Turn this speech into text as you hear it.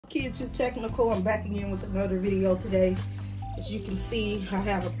Kid Too Technical. I'm back again with another video today. As you can see, I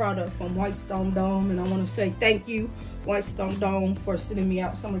have a product from Whitestone Dome, and I want to say thank you, Whitestone Dome, for sending me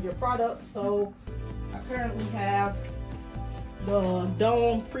out some of your products. So I currently have the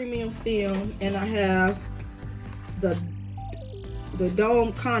Dome Premium Film, and I have the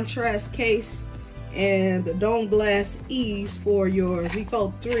Dome Contrast Case and the Dome Glass Ease for your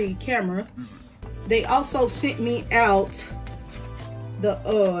zFold3 camera. They also sent me out the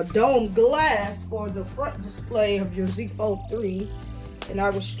Dome Glass for the front display of your zFold3, and I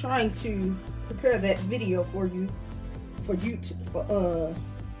was trying to prepare that video for you for YouTube,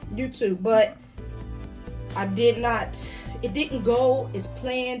 but I did not. It didn't go as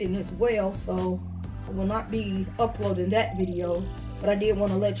planned and as well, so I will not be uploading that video. But I did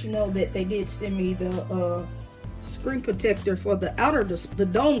want to let you know that they did send me the screen protector for the the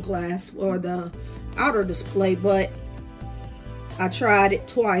dome glass for the outer display, but I tried it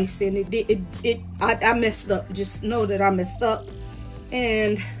twice and I messed up. Just know that I messed up.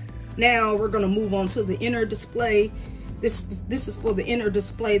 And now we're gonna move on to the inner display. This is for the inner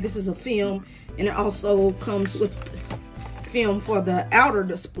display. This is a film, and it also comes with film for the outer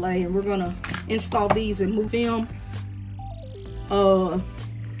display, and we're gonna install these and move film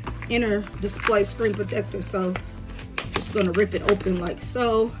inner display screen protector. So just gonna rip it open like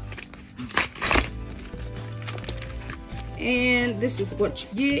so, and this is what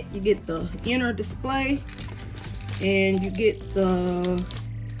you get the inner display, and you get the,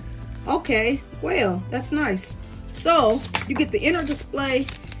 okay, well, that's nice. So you get the inner display,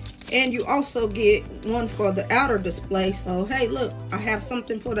 and you also get one for the outer display. So hey, look, I have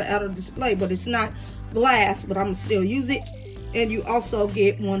something for the outer display, but it's not glass, but I'm gonna still use it. And you also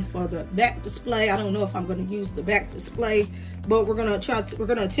get one for the back display. I don't know if I'm going to use the back display, but we're going to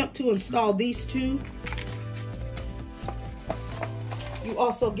attempt to install these two. You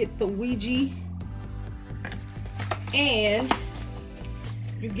also get the Ouija, and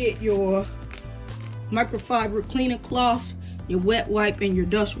you get your microfiber cleaning cloth, your wet wipe, and your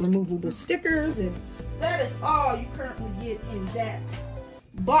dust removable stickers. And that is all you currently get in that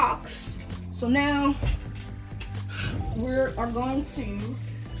box. So now we are going to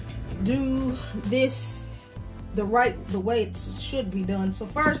do this the way it should be done. So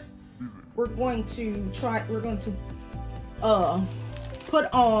first, we're going to put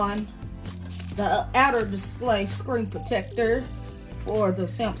on the outer display screen protector for the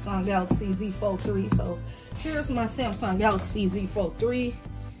Samsung Galaxy zFold3. So here's my Samsung Galaxy zFold3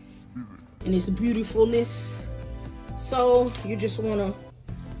 and its beautifulness. So you just want to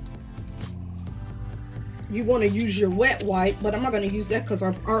use your wet wipe, but I'm not going to use that because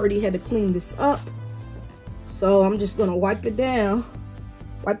I've already had to clean this up. So I'm just going to wipe it down.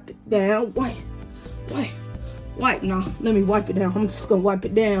 Wipe it down. Wipe. Now, let me wipe it down. I'm just going to wipe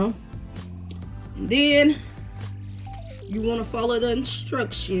it down. And then you want to follow the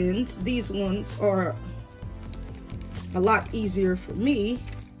instructions. These ones are a lot easier for me.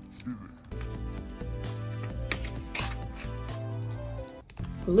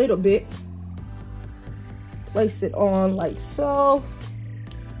 A little bit. Place it on like so.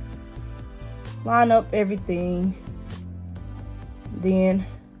 Line up everything. Then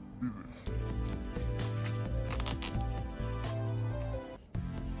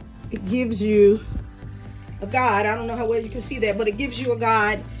it gives you a guide. I don't know how well you can see that, but it gives you a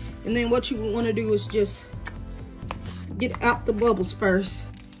guide. And then what you want to do is just get out the bubbles first.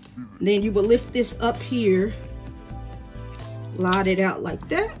 And then you will lift this up here. Slide it out like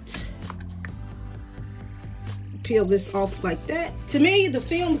that. Peel this off like that. To me, the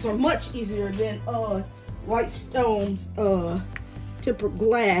films are much easier than Whitestone's tempered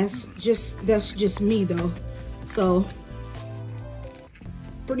glass. That's just me though. So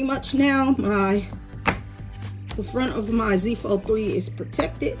pretty much now the front of my zFold3 is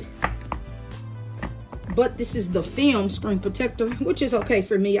protected, but this is the film screen protector, which is okay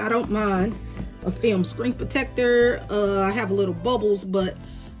for me. I don't mind a film screen protector. I have a little bubbles, but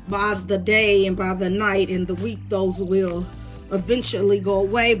by the day and by the night and the week, those will eventually go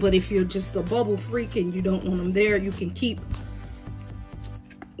away. But if you're just a bubble freak and you don't want them there, you can keep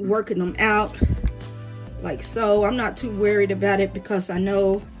working them out like so. I'm not too worried about it because I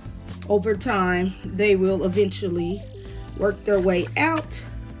know over time they will eventually work their way out.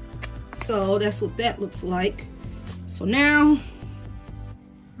 So that's what that looks like. So now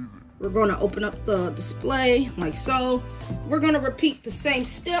we're going to open up the display like so. We're going to repeat the same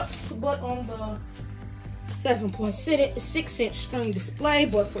steps, but on the 7.6-inch screen display.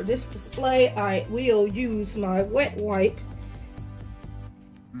 But for this display, I will use my wet wipe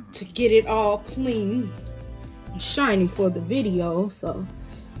to get it all clean and shiny for the video. So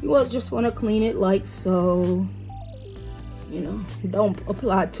You will just want to clean it like so. You know, don't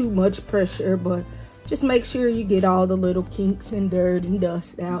apply too much pressure, but just make sure you get all the little kinks and dirt and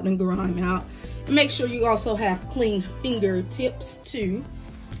dust out and grime out. And make sure you also have clean fingertips too,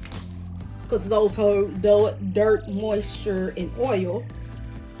 because those hold dirt, moisture, and oil.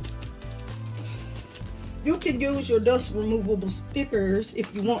 You can use your dust removable stickers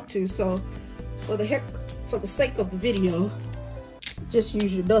if you want to. So for the sake of the video, just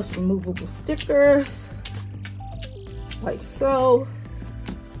use your dust removable stickers like so.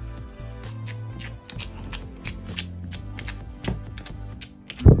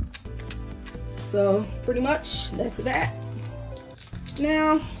 So pretty much that's that.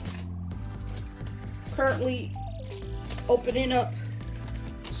 Now, currently opening up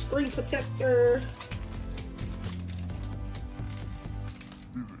screen protector.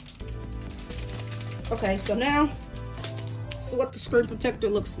 Okay, so now this is what the screen protector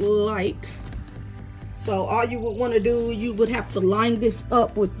looks like. So all you would want to do, you would have to line this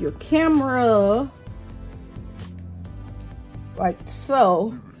up with your camera like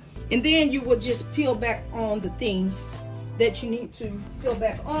so. And then you would just peel back on the things that you need to peel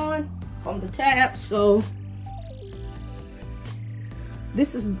back on the tab. So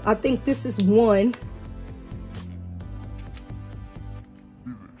this is, I think this is one.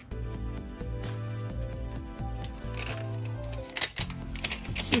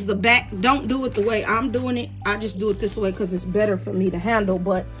 This is the back. Don't do it the way I'm doing it. I just do it this way because it's better for me to handle.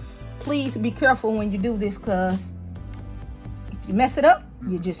 But please be careful when you do this, because if you mess it up,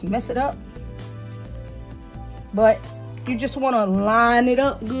 you just mess it up. But you just want to line it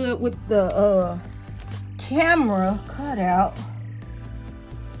up good with the camera cutout.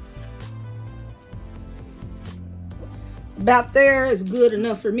 About there is good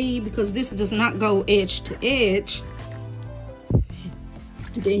enough for me, because this does not go edge to edge.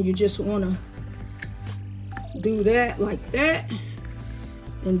 And then you just want to do that like that.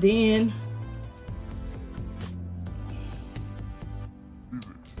 And then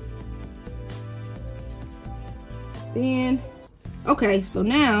okay, so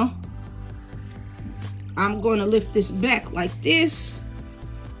now I'm going to lift this back like this,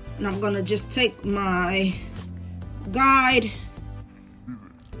 and I'm going to just take my guide,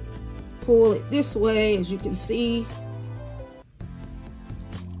 pull it this way. As you can see,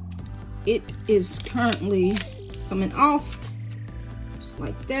 it is currently coming off just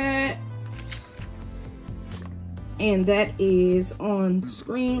like that, and that is on the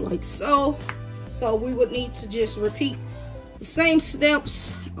screen like so. So we would need to just repeat the same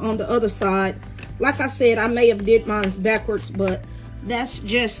steps on the other side. Like I said, I may have did mine backwards, but that's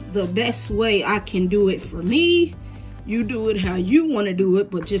just the best way I can do it for me. You do it how you want to do it,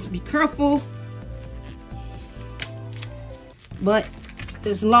 but just be careful. But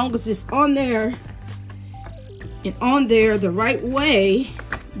as long as it's on there and on there the right way,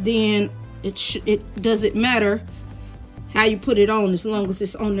 then it doesn't matter how you put it on, as long as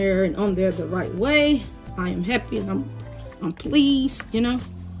it's on there and on there the right way. I am happy and I'm pleased, you know.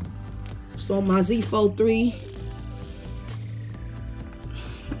 So my zFold3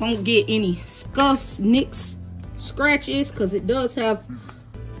 won't get any scuffs, nicks, scratches, because it does have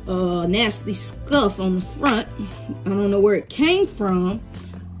nasty scuff on the front. I don't know where it came from,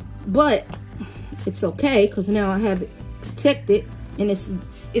 but it's okay, because now I have it protected, and it's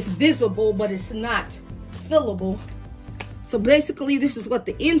visible, but it's not fillable. So basically, this is what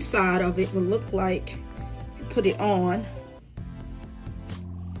the inside of it will look like if you put it on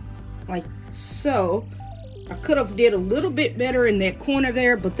like so. I could have did a little bit better in that corner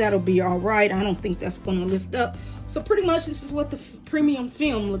there, but that'll be all right. I don't think that's going to lift up. So pretty much this is what the premium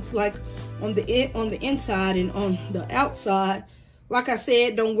film looks like on the inside and on the outside. Like I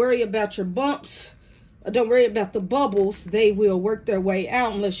said, don't worry about your bumps. Don't worry about the bubbles. They will work their way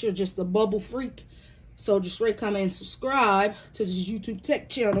out unless you're just a bubble freak. So just rate, comment, and subscribe to this YouTube tech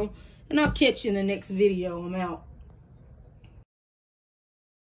channel, and I'll catch you in the next video. I'm out.